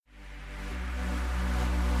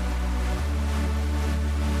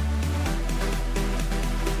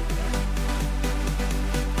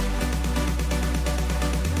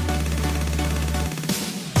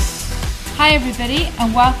Hi everybody,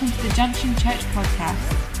 and welcome to the Junction Church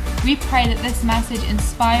podcast. We pray that this message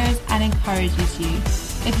inspires and encourages you.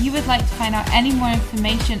 If you would like to find out any more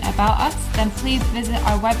information about us, then please visit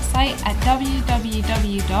our website at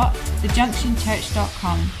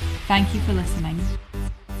www.thejunctionchurch.com. Thank you for listening.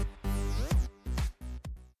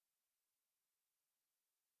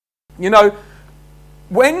 You know,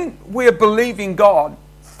 when we're believing God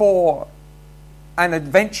for an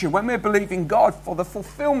adventure, when we're believing God for the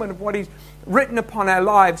fulfillment of what He's written upon our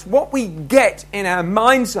lives, what we get in our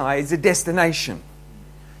mind's eye is a destination.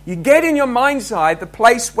 You get in your mind's eye the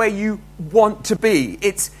place where you want to be.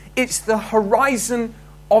 It's the horizon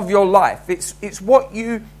of your life. It's what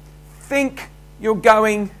you think you're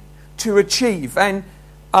going to achieve. And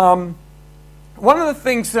one of the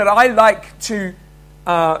things that I like to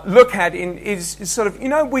look at is sort of, you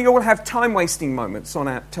know, we all have time-wasting moments on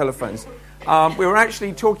our telephones. We were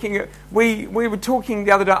actually talking, we were talking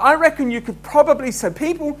the other day. I reckon you could probably, so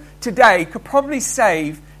people today could probably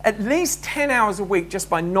save at least 10 hours a week just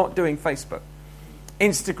by not doing Facebook,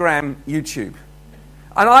 Instagram, YouTube.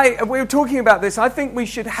 And we were talking about this. I think we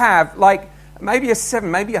should have like maybe a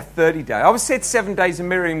 30 day. I was said 7 days and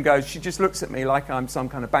Miriam goes, she just looks at me like I'm some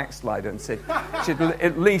kind of backslider and said, should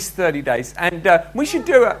at least 30 days. And we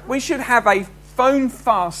should have a phone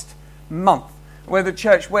fast month where the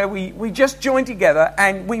church, where we just join together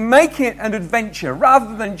and we make it an adventure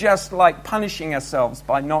rather than just like punishing ourselves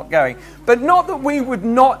by not going. But not that we would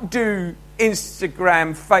not do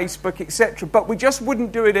Instagram, Facebook, etc., but we just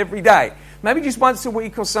wouldn't do it every day. Maybe just once a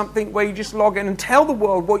week or something where you just log in and tell the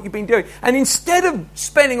world what you've been doing. And instead of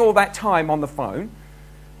spending all that time on the phone,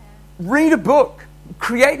 read a book,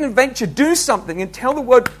 create an adventure, do something and tell the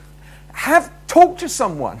world, talk to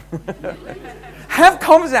someone. Have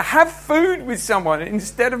conversation, have food with someone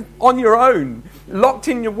instead of on your own, locked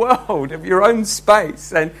in your world of your own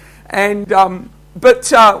space. But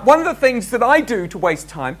one of the things that I do to waste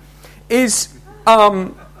time is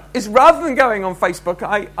rather than going on Facebook,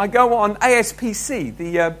 I go on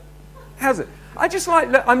ASPC.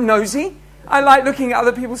 I'm nosy. I like looking at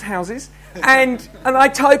other people's houses, and I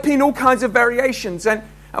type in all kinds of variations. And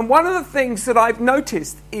one of the things that I've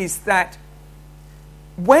noticed is that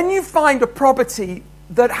when you find a property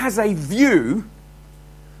that has a view,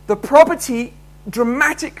 the property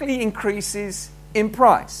dramatically increases in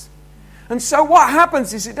price. And so what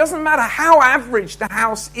happens is it doesn't matter how average the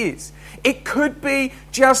house is. It could be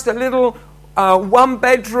just a little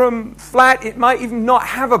one-bedroom flat. It might even not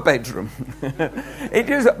have a bedroom.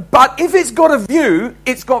 But if it's got a view,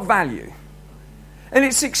 it's got value. And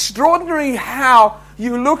it's extraordinary how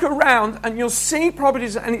you look around and you'll see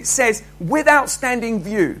properties and it says, with outstanding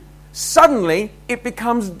view. Suddenly, it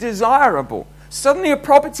becomes desirable. Suddenly, a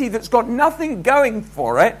property that's got nothing going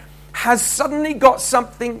for it has suddenly got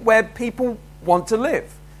something where people want to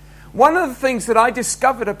live. One of the things that I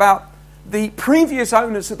discovered about the previous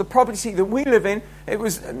owners of the property that we live in, it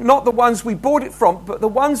was not the ones we bought it from, but the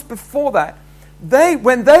ones before that,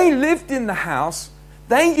 when they lived in the house,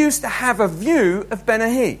 they used to have a view of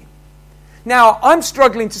Benahee. Now, I'm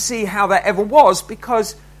struggling to see how that ever was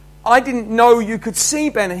because I didn't know you could see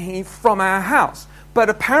Benahee from our house. But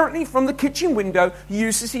apparently from the kitchen window, you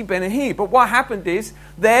used to see Benahee. But what happened is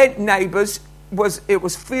their neighbours, it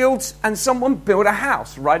was fields and someone built a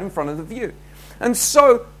house right in front of the view. And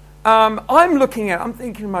so I'm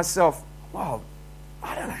thinking to myself, well,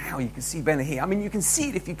 I don't know how you can see Benahee. I mean, you can see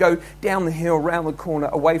it if you go down the hill, around the corner,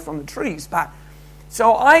 away from the trees.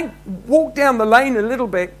 So I walked down the lane a little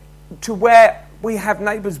bit to where we have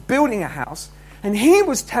neighbours building a house. And he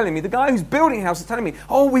was telling me, the guy who's building a house is telling me,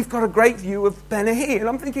 oh, we've got a great view of Benahee. And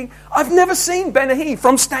I'm thinking, I've never seen Benahee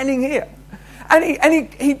from standing here. And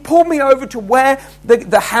he pulled me over to where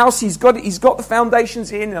the house, he's got the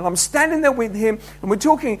foundations in, and I'm standing there with him, and we're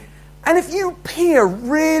talking. And if you peer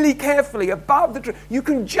really carefully above the tree, you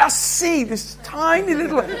can just see this tiny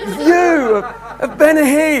little view of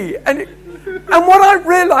Benahee. And what I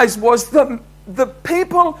realized was that the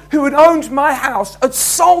people who had owned my house had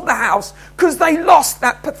sold the house because they lost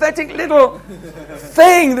that pathetic little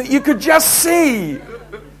thing that you could just see.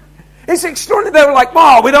 It's extraordinary. They were like,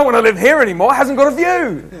 "Wow, we don't want to live here anymore. It hasn't got a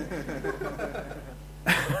view."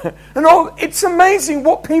 It's amazing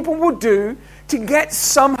what people will do to get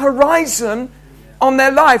some horizon on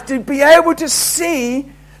their life, to be able to see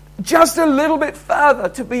just a little bit further,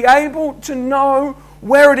 to be able to know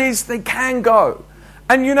where it is they can go.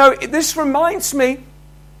 And you know, this reminds me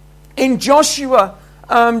in Joshua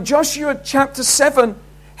chapter 7,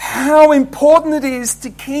 how important it is to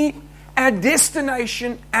keep our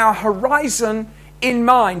destination, our horizon in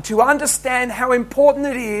mind, to understand how important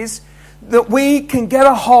it is that we can get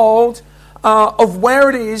a hold of where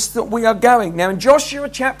it is that we are going. Now, in Joshua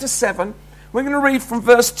chapter 7, we're going to read from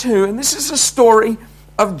verse 2, and this is a story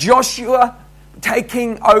of Joshua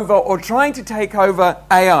taking over or trying to take over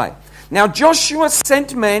Ai. Now, Joshua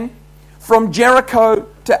sent men from Jericho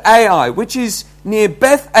to Ai, which is near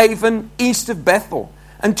Beth-aven, east of Bethel,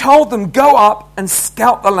 and told them, "Go up and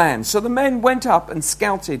scout the land." So the men went up and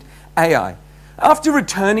scouted Ai. After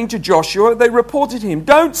returning to Joshua, they reported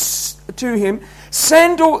don't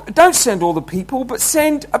send all the people, but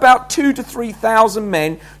send about 2,000 to 3,000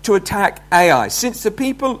 men to attack Ai. Since the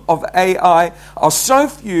people of Ai are so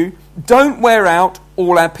few, don't wear out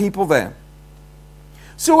all our people there.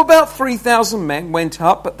 So about 3,000 men went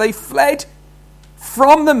up, but they fled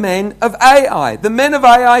from the men of Ai. The men of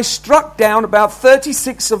Ai struck down about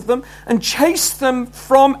 36 of them and chased them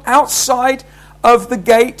from outside of the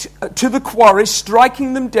gate to the quarry,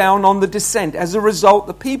 striking them down on the descent. As a result,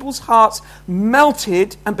 the people's hearts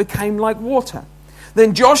melted and became like water.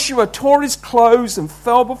 Then Joshua tore his clothes and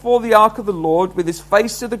fell before the ark of the Lord with his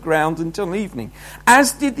face to the ground until evening,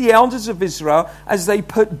 as did the elders of Israel as they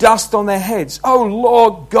put dust on their heads. "Oh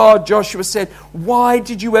Lord God," Joshua said, "why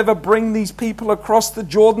did you ever bring these people across the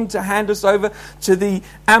Jordan to hand us over to the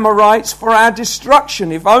Amorites for our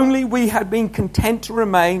destruction? If only we had been content to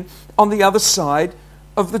remain on the other side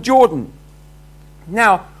of the Jordan."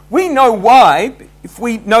 Now, we know why. If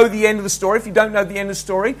we know the end of the story, if you don't know the end of the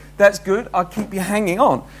story, that's good. I'll keep you hanging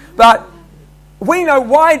on. But we know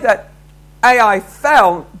why that Ai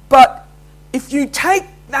fell. But if you take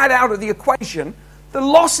that out of the equation, the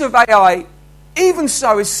loss of Ai, even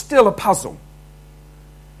so, is still a puzzle.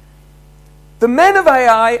 The men of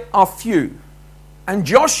Ai are few. And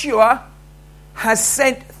Joshua has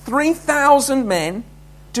sent 3,000 men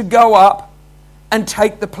to go up and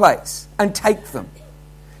take the place and take them.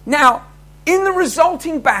 Now, in the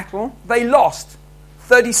resulting battle, they lost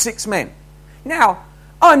 36 men. Now,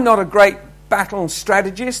 I'm not a great battle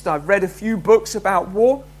strategist. I've read a few books about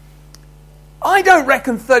war. I don't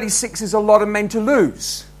reckon 36 is a lot of men to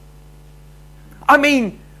lose. I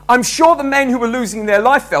mean, I'm sure the men who were losing their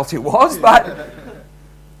life felt it was,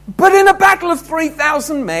 but in a battle of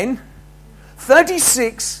 3,000 men,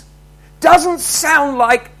 36 doesn't sound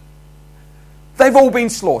like they've all been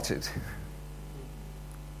slaughtered.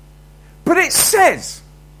 But it says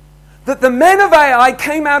that the men of Ai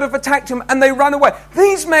came out of attacked him and they ran away.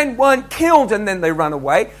 These men weren't killed and then they ran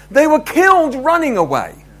away. They were killed running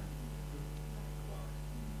away.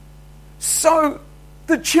 So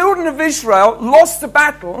the children of Israel lost the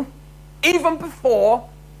battle even before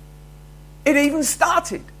it even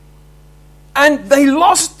started. And they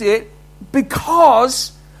lost it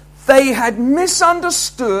because they had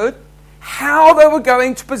misunderstood how they were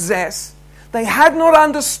going to possess. They had not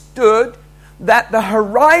understood that the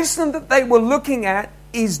horizon that they were looking at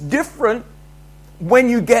is different when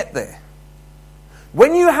you get there.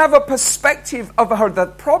 When you have a perspective of the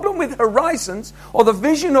problem with horizons or the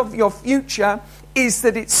vision of your future is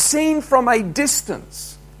that it's seen from a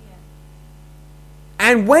distance.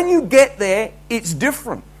 And when you get there, it's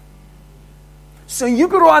different. So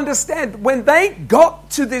you've got to understand, when they got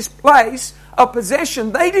to this place of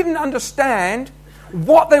possession, they didn't understand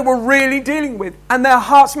what they were really dealing with, and their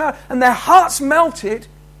hearts melted. And their hearts melted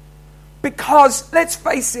because, let's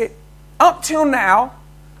face it, up till now,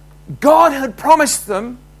 God had promised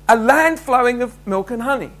them a land flowing of milk and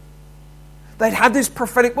honey. They'd had this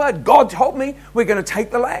prophetic word. God told me we're going to take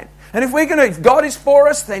the land. And if God is for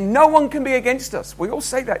us, then no one can be against us. We all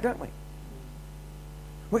say that, don't we?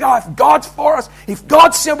 We go, if God's for us, if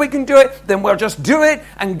God said we can do it, then we'll just do it,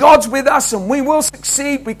 and God's with us, and we will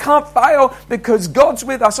succeed. We can't fail because God's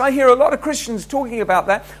with us. I hear a lot of Christians talking about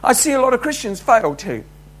that. I see a lot of Christians fail too.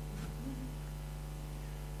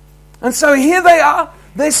 And so here they are.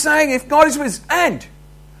 They're saying if God is with us, and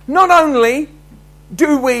not only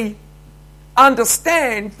do we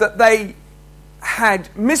understand that they had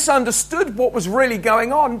misunderstood what was really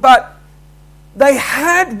going on, but they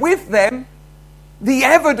had with them the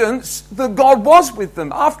evidence that God was with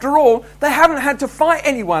them. After all, they haven't had to fight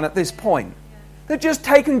anyone at this point. They've just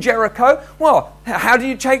taken Jericho. Well, how do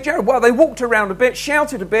you take Jericho? Well, they walked around a bit,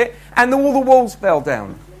 shouted a bit, and all the walls fell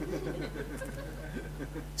down.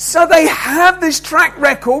 So they have this track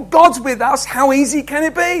record. God's with us. How easy can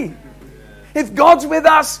it be? If God's with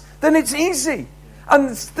us, then it's easy. And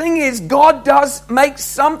the thing is, God does make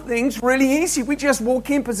some things really easy. We just walk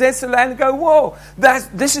in, possess the land, and go, whoa,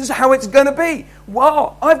 this is how it's going to be.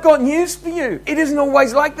 Well, I've got news for you. It isn't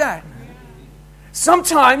always like that.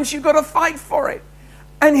 Sometimes you've got to fight for it.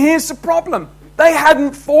 And here's the problem. They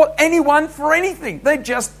hadn't fought anyone for anything. They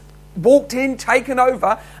just walked in, taken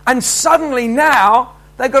over, and suddenly now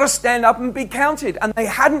they've got to stand up and be counted. And they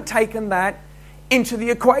hadn't taken that into the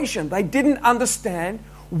equation. They didn't understand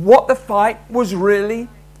what the fight was really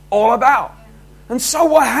all about. And so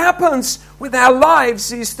what happens with our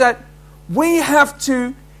lives is that we have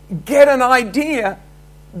to get an idea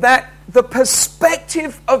that the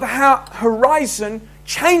perspective of our horizon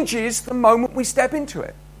changes the moment we step into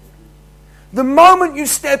it. The moment you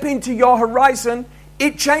step into your horizon,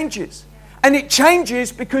 it changes. And it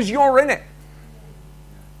changes because you're in it.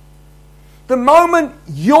 The moment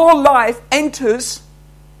your life enters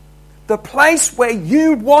the place where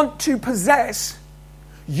you want to possess,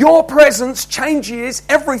 your presence changes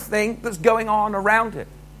everything that's going on around it.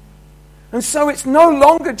 And so it's no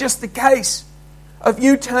longer just the case of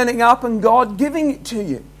you turning up and God giving it to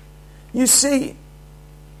you. You see,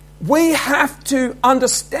 we have to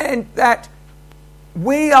understand that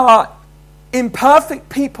we are imperfect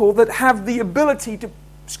people that have the ability to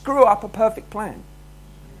screw up a perfect plan.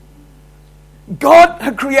 God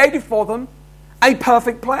had created for them a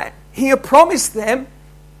perfect plan. He had promised them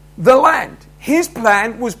the land. His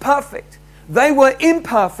plan was perfect. They were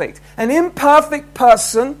imperfect. An imperfect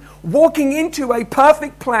person walking into a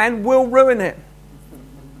perfect plan will ruin it.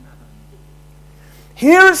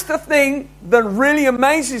 Here's the thing that really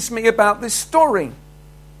amazes me about this story.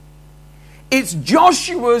 It's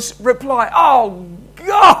Joshua's reply. Oh,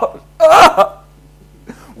 God!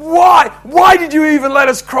 Why? Why did you even let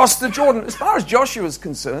us cross the Jordan? As far as Joshua's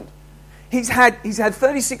concerned, he's had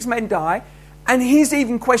 36 men die, and he's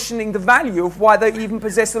even questioning the value of why they even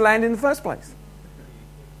possess the land in the first place.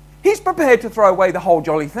 He's prepared to throw away the whole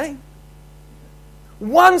jolly thing.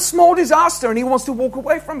 One small disaster and he wants to walk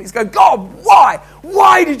away from it. He's going, God, why?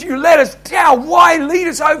 Why did you let us down? Why lead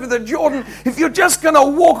us over the Jordan if you're just going to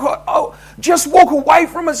walk away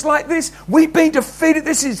from us like this? We've been defeated.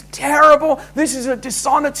 This is terrible. This is a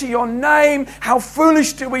dishonor to your name. How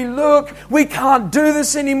foolish do we look? We can't do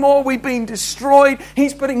this anymore. We've been destroyed.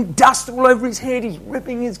 He's putting dust all over his head. He's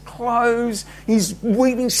ripping his clothes. He's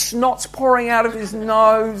weaving snots pouring out of his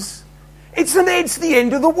nose. It's the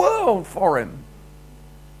end of the world for him.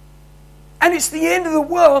 And it's the end of the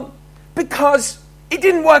world because it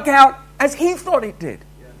didn't work out as he thought it did.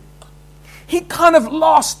 He kind of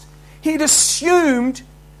lost. He'd assumed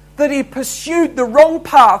that he pursued the wrong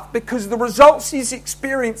path because the results he's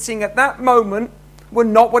experiencing at that moment were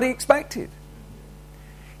not what he expected.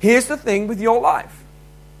 Here's the thing with your life.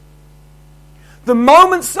 The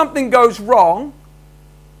moment something goes wrong,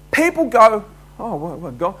 people go, oh,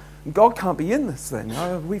 well God can't be in this then.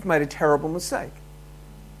 Oh, we've made a terrible mistake.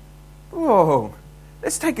 Whoa,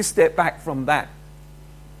 let's take a step back from that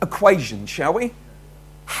equation, shall we?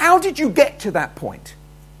 How did you get to that point?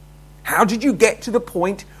 How did you get to the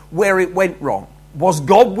point where it went wrong? Was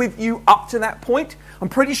God with you up to that point? I'm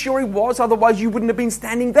pretty sure he was, otherwise you wouldn't have been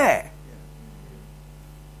standing there.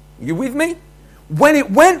 You with me? When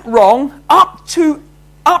it went wrong, up to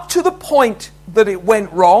the point that it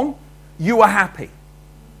went wrong, you were happy.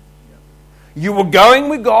 You were going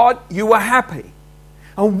with God, you were happy.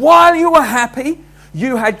 And while you were happy,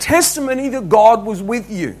 you had testimony that God was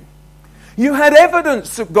with you. You had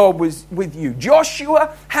evidence that God was with you.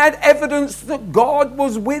 Joshua had evidence that God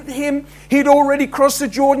was with him. He'd already crossed the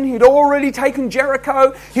Jordan. He'd already taken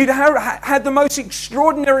Jericho. He'd had the most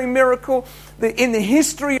extraordinary miracle in the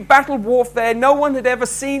history of battle warfare. No one had ever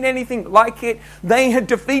seen anything like it. They had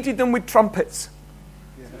defeated them with trumpets.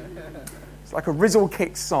 It's like a Rizzle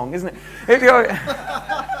Kicks song, isn't it?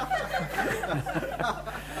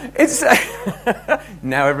 It's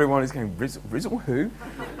now everyone is going, Rizzle who?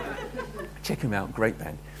 Check him out, great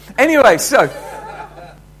band. Anyway, so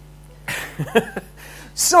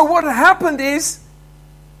what happened is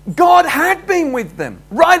God had been with them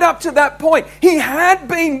right up to that point. He had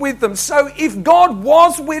been with them. So if God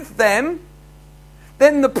was with them,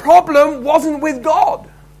 then the problem wasn't with God.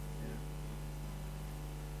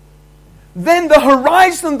 Then the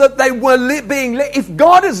horizon that they were being led, if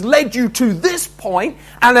God has led you to this point,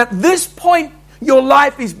 and at this point your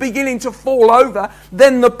life is beginning to fall over,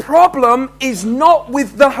 then the problem is not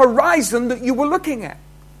with the horizon that you were looking at.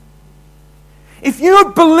 If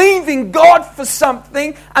you're believing God for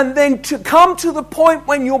something, and then to come to the point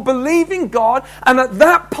when you're believing God, and at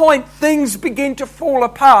that point things begin to fall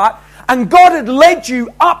apart, and God had led you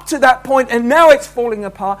up to that point and now it's falling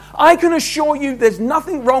apart, I can assure you there's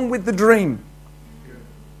nothing wrong with the dream.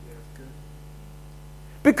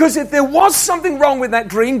 Because if there was something wrong with that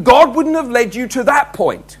dream, God wouldn't have led you to that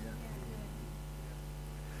point.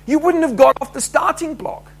 You wouldn't have got off the starting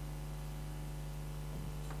block.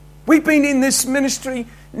 We've been in this ministry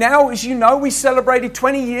now, as you know, we celebrated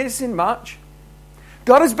 20 years in March.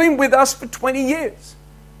 God has been with us for 20 years.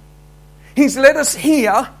 He's led us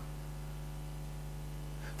here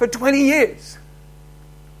for 20 years.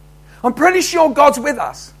 I'm pretty sure God's with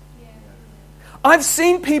us. I've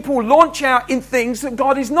seen people launch out in things that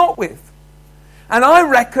God is not with. And I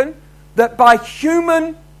reckon that by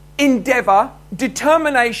human endeavor,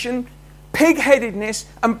 determination, pig-headedness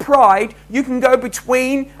and pride, you can go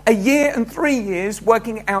between a year and 3 years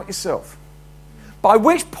working it out yourself. By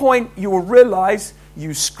which point you will realize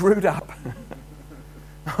you screwed up.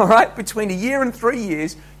 All right? Between a year and 3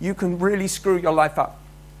 years, you can really screw your life up.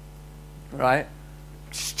 Right?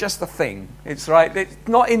 It's just a thing. It's right. It's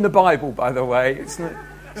not in the Bible, by the way. It's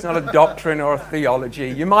not a doctrine or a theology.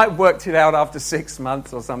 You might have worked it out after 6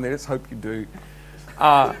 months or something. Let's hope you do.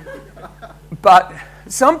 But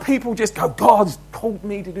some people just go, God's called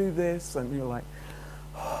me to do this. And you're like,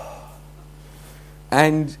 oh.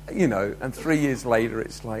 And, and 3 years later,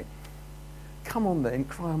 it's like, come on then,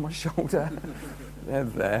 cry on my shoulder.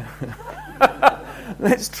 There.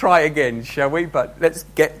 Let's try again, shall we? But let's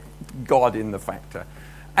get God in the factor.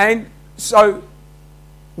 And so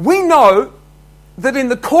we know that in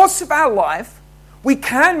the course of our life, we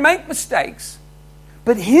can make mistakes.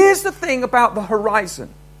 But here's the thing about the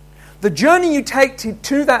horizon. The journey you take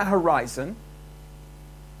to that horizon,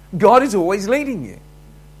 God is always leading you.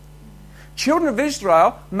 Children of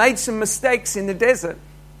Israel made some mistakes in the desert.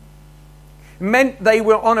 It meant they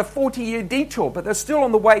were on a 40-year detour, but they're still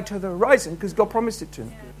on the way to the horizon because God promised it to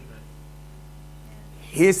them.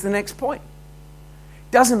 Here's the next point.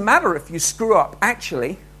 It doesn't matter if you screw up,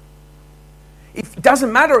 actually. It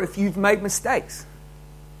doesn't matter if you've made mistakes.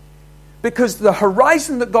 Because the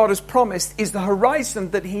horizon that God has promised is the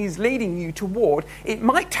horizon that He is leading you toward. It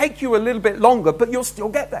might take you a little bit longer, but you'll still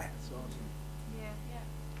get there.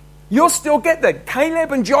 You'll still get there.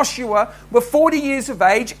 Caleb and Joshua were 40 years of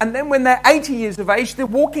age, and then when they're 80 years of age, they're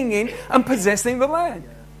walking in and possessing the land.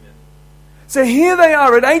 So here they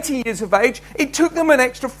are at 80 years of age. It took them an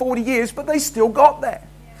extra 40 years, but they still got there.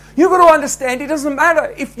 You've got to understand, it doesn't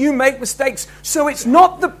matter if you make mistakes. So it's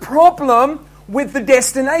not the problem with the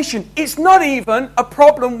destination. It's not even a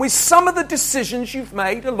problem with some of the decisions you've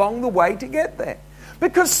made along the way to get there.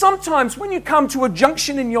 Because sometimes when you come to a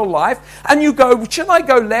junction in your life and you go, shall I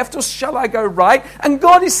go left or shall I go right? And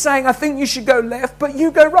God is saying, I think you should go left, but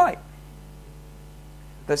you go right.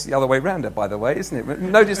 That's the other way around, by the way, isn't it?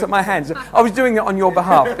 Notice that my hands, I was doing it on your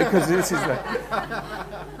behalf because this is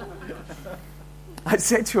I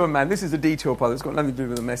said to a man, this is a detour part, it's got nothing to do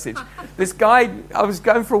with the message. This guy, I was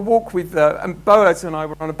going for a walk with Boaz and I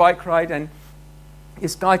were on a bike ride, and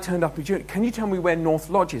this guy turned up and said, can you tell me where North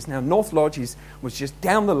Lodge is? Now, North Lodge was just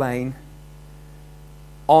down the lane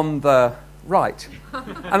on the right.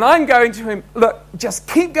 And I'm going to him, look, just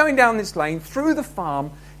keep going down this lane through the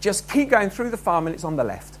farm, just keep going through the farm and it's on the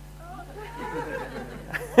left.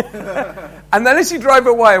 And then as he drove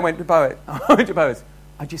away, I went to Boaz.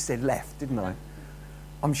 I just said left, didn't I?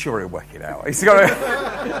 I'm sure he'll work it out. He's got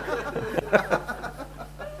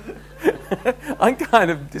I'm kind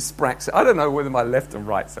of dyspraxic. I don't know whether my left and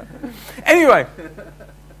right. So. Anyway,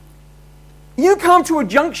 you come to a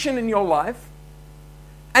junction in your life,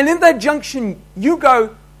 and in that junction you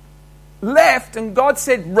go left, and God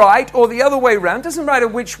said right, or the other way around. Doesn't matter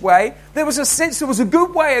which way. There was a sense there was a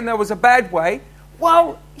good way and there was a bad way.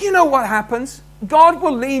 Well, you know what happens. God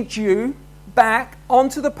will lead you back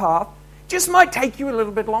onto the path. Just might take you a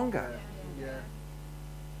little bit longer.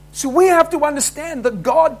 So we have to understand that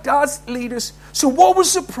God does lead us. So what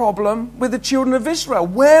was the problem with the children of Israel?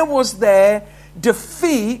 Where was their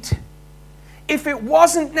defeat if it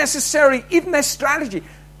wasn't necessary, even their strategy?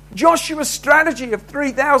 Joshua's strategy of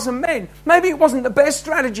 3,000 men, maybe it wasn't the best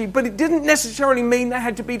strategy, but it didn't necessarily mean they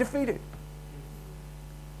had to be defeated.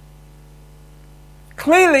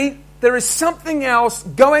 Clearly, there is something else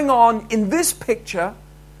going on in this picture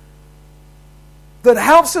that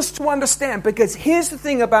helps us to understand, because here's the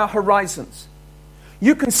thing about horizons.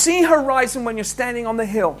 You can see horizon when you're standing on the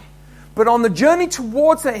hill, but on the journey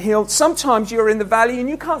towards that hill, sometimes you're in the valley and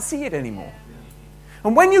you can't see it anymore.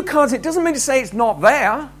 And when you can't see it, doesn't mean to say it's not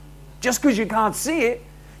there, just because you can't see it.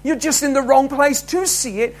 You're just in the wrong place to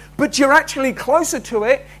see it, but you're actually closer to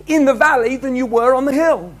it in the valley than you were on the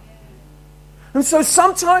hill. And so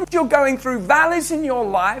sometimes you're going through valleys in your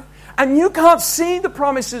life, and you can't see the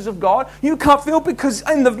promises of God. You can't feel, because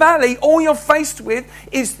in the valley, all you're faced with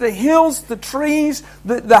is the hills, the trees,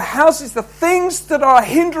 the houses, the things that are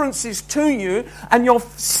hindrances to you. And you're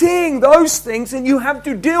seeing those things, and you have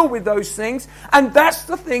to deal with those things. And that's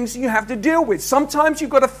the things you have to deal with. Sometimes you've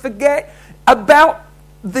got to forget about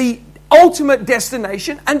the ultimate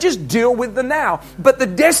destination and just deal with the now. But the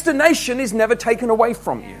destination is never taken away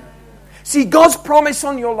from you. See, God's promise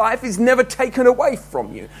on your life is never taken away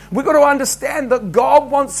from you. We've got to understand that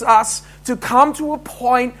God wants us to come to a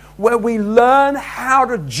point where we learn how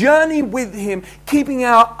to journey with Him, keeping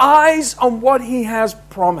our eyes on what He has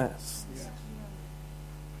promised.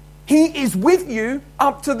 He is with you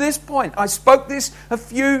up to this point. I spoke this a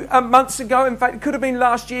few months ago. In fact, it could have been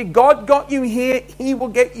last year. God got you here. He will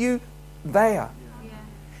get you there.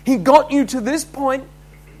 He got you to this point.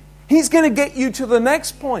 He's going to get you to the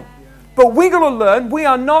next point. But we're going to learn we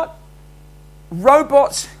are not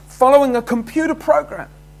robots following a computer program.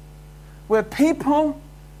 We're people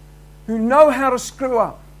who know how to screw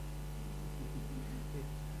up.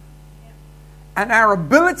 And our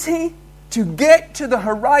ability to get to the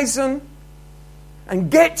horizon and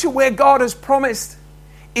get to where God has promised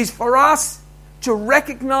is for us to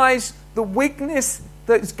recognize the weakness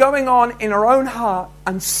that's going on in our own heart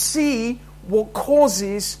and see what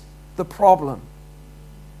causes the problem.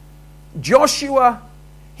 Joshua,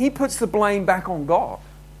 he puts the blame back on God.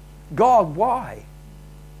 God, why?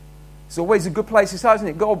 It's always a good place to start, isn't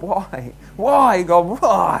it? God, why? Why, God,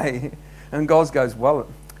 why? And God goes, well,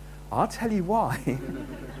 I'll tell you why.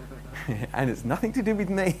 And it's nothing to do with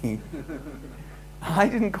me. I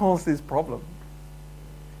didn't cause this problem.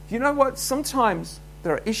 You know what? Sometimes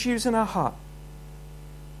there are issues in our heart.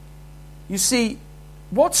 You see,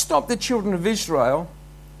 what stopped the children of Israel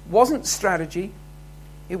wasn't strategy,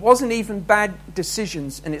 it wasn't even bad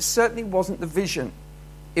decisions, and it certainly wasn't the vision.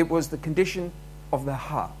 It was the condition of their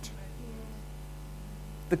heart.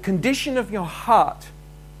 The condition of your heart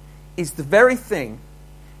is the very thing,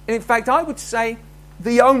 and in fact, I would say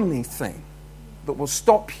the only thing that will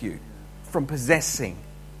stop you from possessing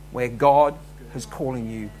where God is calling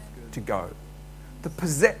you to go.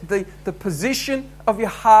 The position of your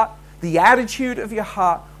heart, the attitude of your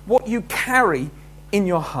heart, what you carry in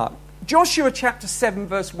your heart. Joshua chapter 7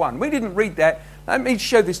 verse 1. We didn't read that. Let me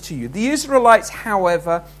show this to you. The Israelites,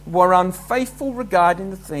 however, were unfaithful regarding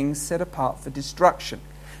the things set apart for destruction.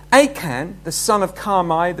 Achan, the son of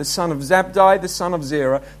Carmi, the son of Zabdi, the son of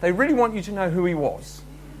Zerah, they really want you to know who he was.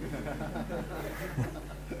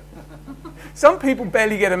 Some people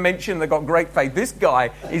barely get a mention. They've got great faith. This guy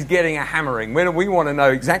is getting a hammering. We want to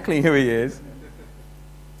know exactly who he is.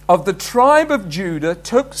 Of the tribe of Judah,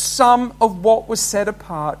 took some of what was set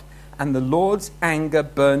apart, and the Lord's anger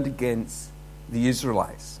burned against the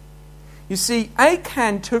Israelites. You see,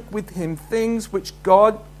 Achan took with him things which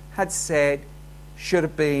God had said should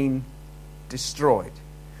have been destroyed.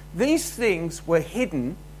 These things were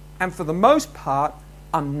hidden and for the most part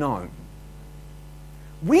unknown.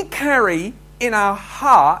 We carry in our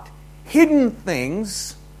heart hidden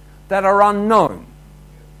things that are unknown.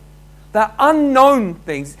 They're unknown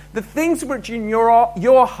things. The things which in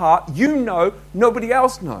your heart you know nobody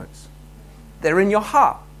else knows. They're in your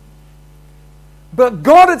heart. But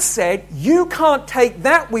God had said, you can't take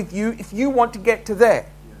that with you if you want to get to there.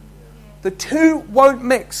 The two won't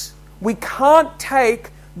mix. We can't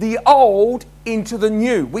take the old into the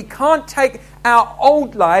new. We can't take our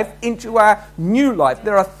old life into our new life.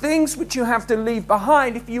 There are things which you have to leave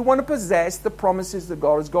behind if you want to possess the promises that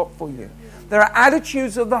God has got for you. There are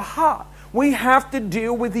attitudes of the heart. We have to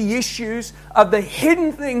deal with the issues of the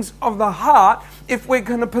hidden things of the heart if we're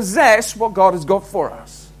going to possess what God has got for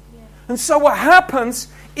us. And so what happens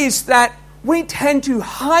is that we tend to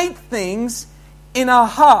hide things in our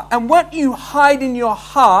heart. And what you hide in your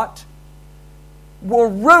heart will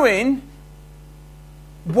ruin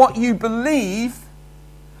what you believe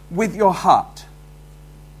with your heart.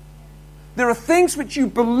 There are things which you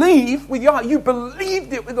believe with your heart. You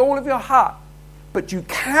believed it with all of your heart. But you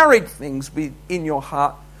carried things in your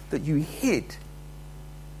heart that you hid.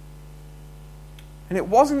 And it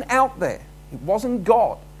wasn't out there. It wasn't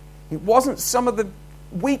God. It wasn't some of the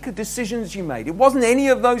weaker decisions you made. It wasn't any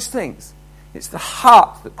of those things. It's the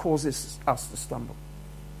heart that causes us to stumble.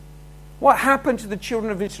 What happened to the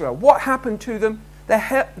children of Israel? What happened to them?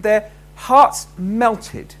 Their hearts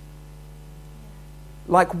melted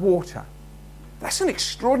like water. That's an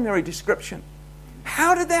extraordinary description.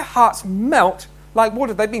 How did their hearts melt like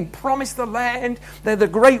water? They've been promised the land. They're the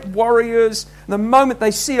great warriors. The moment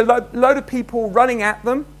they see a load of people running at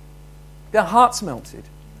them, their hearts melted.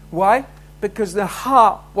 Why? Because their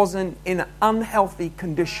heart was in an unhealthy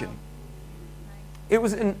condition. It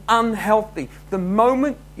was an unhealthy. The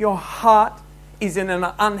moment your heart is in an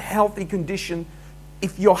unhealthy condition,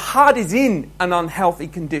 if your heart is in an unhealthy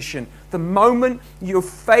condition, the moment you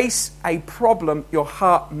face a problem, your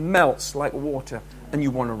heart melts like water and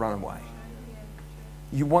you want to run away.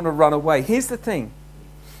 You want to run away. Here's the thing.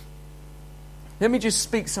 Let me just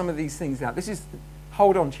speak some of these things out.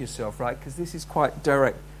 Hold on to yourself, right? Because this is quite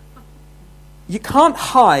direct. You can't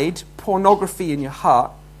hide pornography in your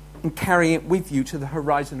heart and carry it with you to the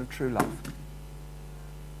horizon of true love.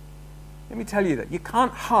 Let me tell you that. You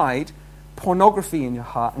can't hide pornography in your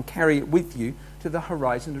heart and carry it with you to the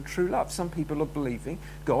horizon of true love. Some people are believing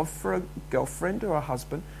God for a girlfriend or a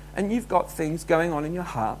husband, and you've got things going on in your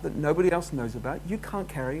heart that nobody else knows about. You can't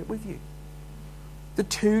carry it with you. The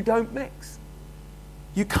two don't mix.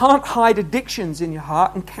 You can't hide addictions in your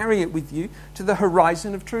heart and carry it with you to the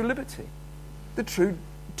horizon of true liberty. The two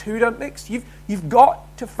don't mix. You've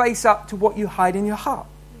got to face up to what you hide in your heart.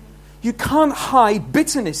 You can't hide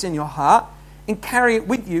bitterness in your heart and carry it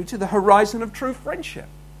with you to the horizon of true friendship.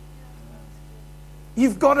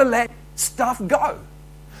 You've got to let stuff go.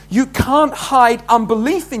 You can't hide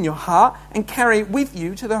unbelief in your heart and carry it with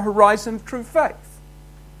you to the horizon of true faith.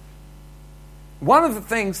 One of the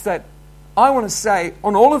things that I want to say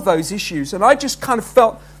on all of those issues, and I just kind of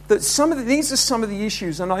felt that these are some of the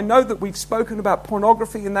issues, and I know that we've spoken about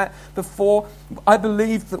pornography and that before. I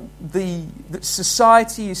believe that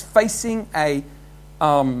society is facing a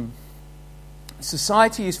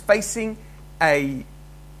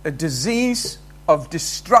disease of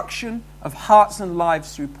destruction of hearts and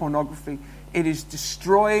lives through pornography. It is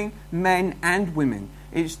destroying men and women.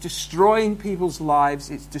 It is destroying people's lives.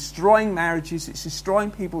 It's destroying marriages. It's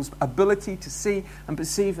destroying people's ability to see and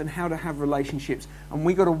perceive and how to have relationships. And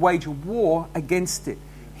we've got to wage a war against it.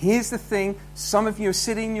 Here's the thing. Some of you are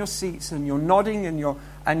sitting in your seats and you're nodding and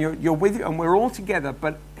you're with you and we're all together.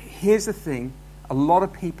 But here's the thing. A lot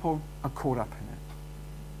of people are caught up in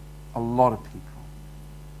it. A lot of people.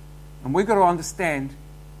 And we've got to understand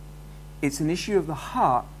it's an issue of the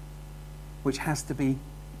heart which has to be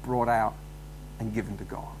brought out and given to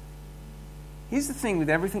God. Here's the thing with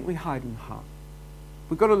everything we hide in the heart.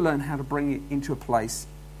 We've got to learn how to bring it into a place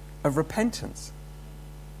of repentance.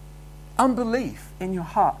 Unbelief in your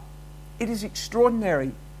heart. It is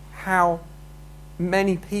extraordinary how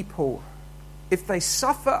many people, if they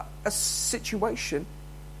suffer a situation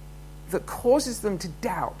that causes them to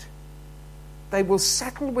doubt, they will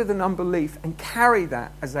settle with an unbelief and carry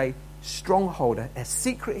that as a stronghold, a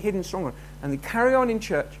secret hidden stronghold. And they carry on in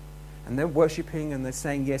church and they're worshipping and they're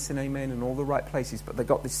saying yes and amen in all the right places, but they've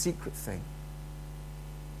got this secret thing.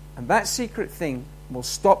 And that secret thing will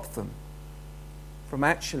stop them from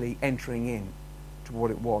actually entering in to what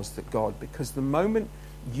it was that God, because the moment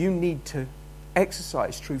you need to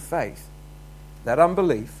exercise true faith, that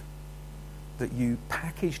unbelief that you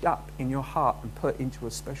packaged up in your heart and put into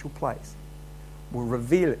a special place will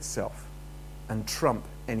reveal itself and trump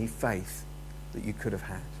any faith that you could have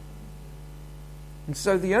had. And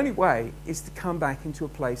so the only way is to come back into a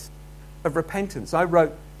place of repentance. I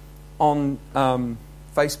wrote on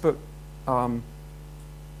Facebook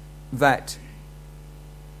that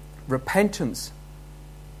repentance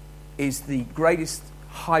is the greatest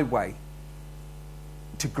highway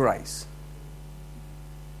to grace.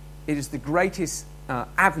 It is the greatest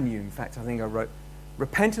avenue, in fact, I think I wrote,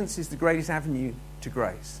 repentance is the greatest avenue to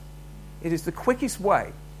grace. It is the quickest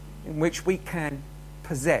way in which we can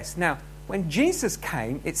possess. Now, when Jesus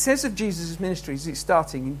came, it says of Jesus' ministry, as it's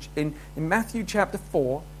starting in Matthew chapter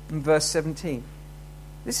 4 and verse 17.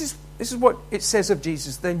 This is what it says of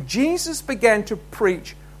Jesus. Then Jesus began to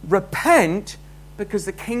preach, repent, because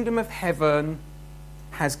the kingdom of heaven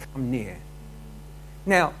has come near.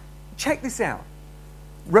 Now, check this out.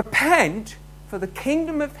 Repent, for the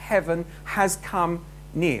kingdom of heaven has come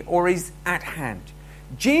near, or is at hand.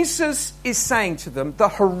 Jesus is saying to them, the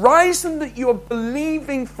horizon that you're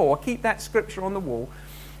believing for, keep that scripture on the wall,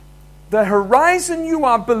 the horizon you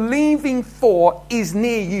are believing for is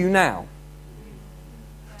near you now.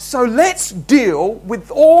 So let's deal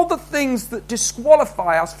with all the things that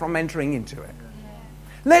disqualify us from entering into it.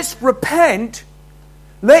 Let's repent.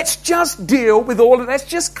 Let's just deal with all of it. Let's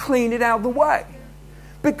just clean it out of the way.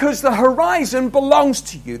 Because the horizon belongs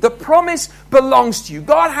to you. The promise belongs to you.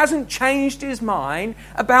 God hasn't changed his mind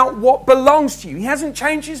about what belongs to you. He hasn't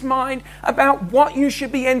changed his mind about what you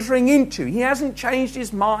should be entering into. He hasn't changed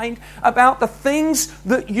his mind about the things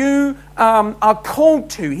that you are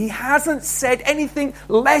called to. He hasn't said anything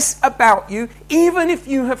less about you, even if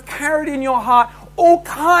you have carried in your heart all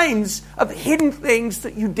kinds of hidden things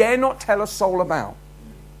that you dare not tell a soul about.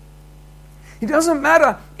 It doesn't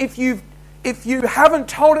matter if you haven't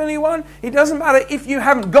told anyone, it doesn't matter if you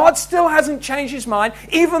haven't. God still hasn't changed his mind,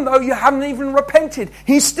 even though you haven't even repented.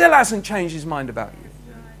 He still hasn't changed his mind about you.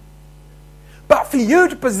 But for you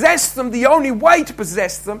to possess them, the only way to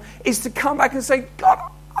possess them is to come back and say,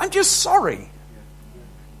 God, I'm just sorry.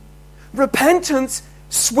 Repentance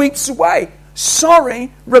sweeps away.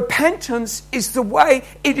 Sorry, repentance is the way.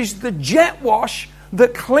 It is the jet wash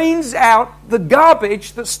that cleans out the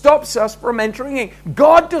garbage that stops us from entering in.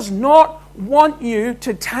 God does not want you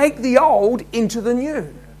to take the old into the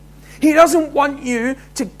new. He doesn't want you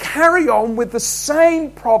to carry on with the same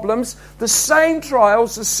problems, the same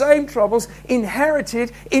trials, the same troubles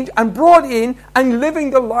inherited and brought in and living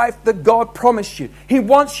the life that God promised you. He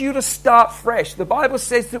wants you to start fresh. The Bible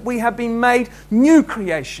says that we have been made new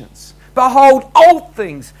creations. Behold, old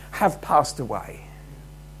things have passed away.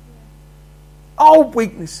 Old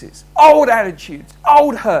weaknesses, old attitudes,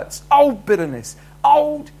 old hurts, old bitterness,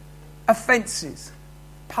 old offenses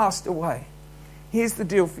passed away. Here's the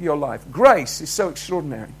deal for your life. Grace is so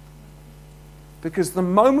extraordinary because the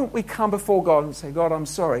moment we come before God and say, God, I'm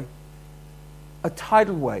sorry, a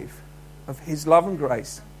tidal wave of His love and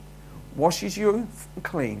grace washes you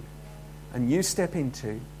clean and you step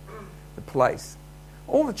into the place.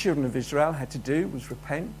 All the children of Israel had to do was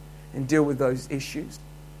repent and deal with those issues.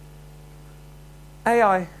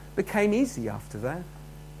 AI became easy after that.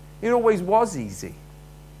 It always was easy.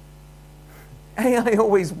 AI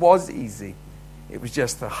always was easy. It was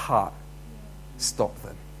just the heart stopped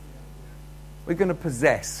them. We're going to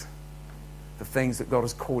possess the things that God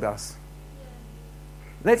has called us.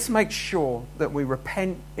 Let's make sure that we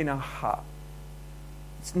repent in our heart.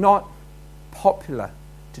 It's not popular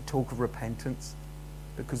to talk of repentance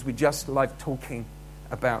because we just like talking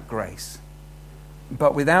about grace.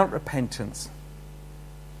 But without repentance,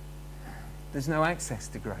 there's no access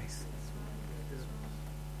to grace.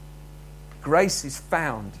 Grace is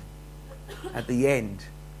found at the end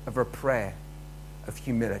of a prayer of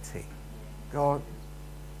humility. God,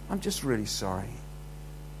 I'm just really sorry.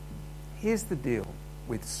 Here's the deal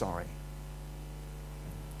with sorry.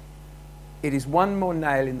 It is one more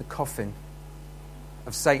nail in the coffin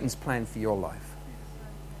of Satan's plan for your life.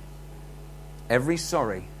 Every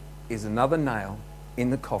sorry is another nail in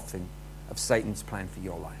the coffin of Satan's plan for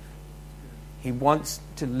your life. He wants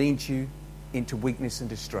to lead you into weakness and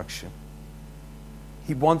destruction.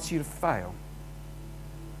 He wants you to fail.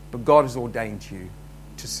 But God has ordained you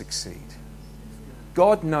to succeed.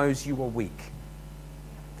 God knows you are weak.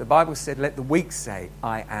 The Bible said, let the weak say,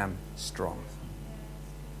 I am strong.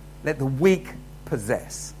 Let the weak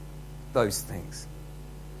possess those things.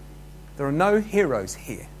 There are no heroes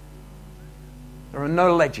here. There are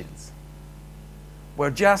no legends. We're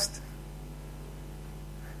just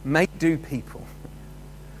make-do people.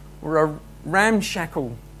 We're a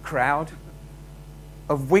ramshackle crowd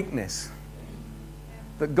of weakness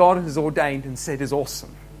that God has ordained and said is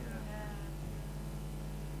awesome.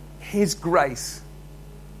 His grace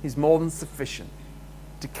is more than sufficient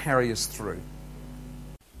to carry us through.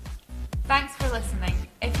 Thanks for listening.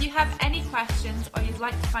 If you have any questions or you'd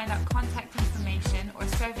like to find out contact information or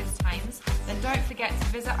service times, then don't forget to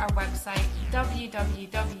visit our website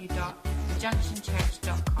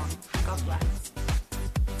www.thejunctionchurch.com. God bless.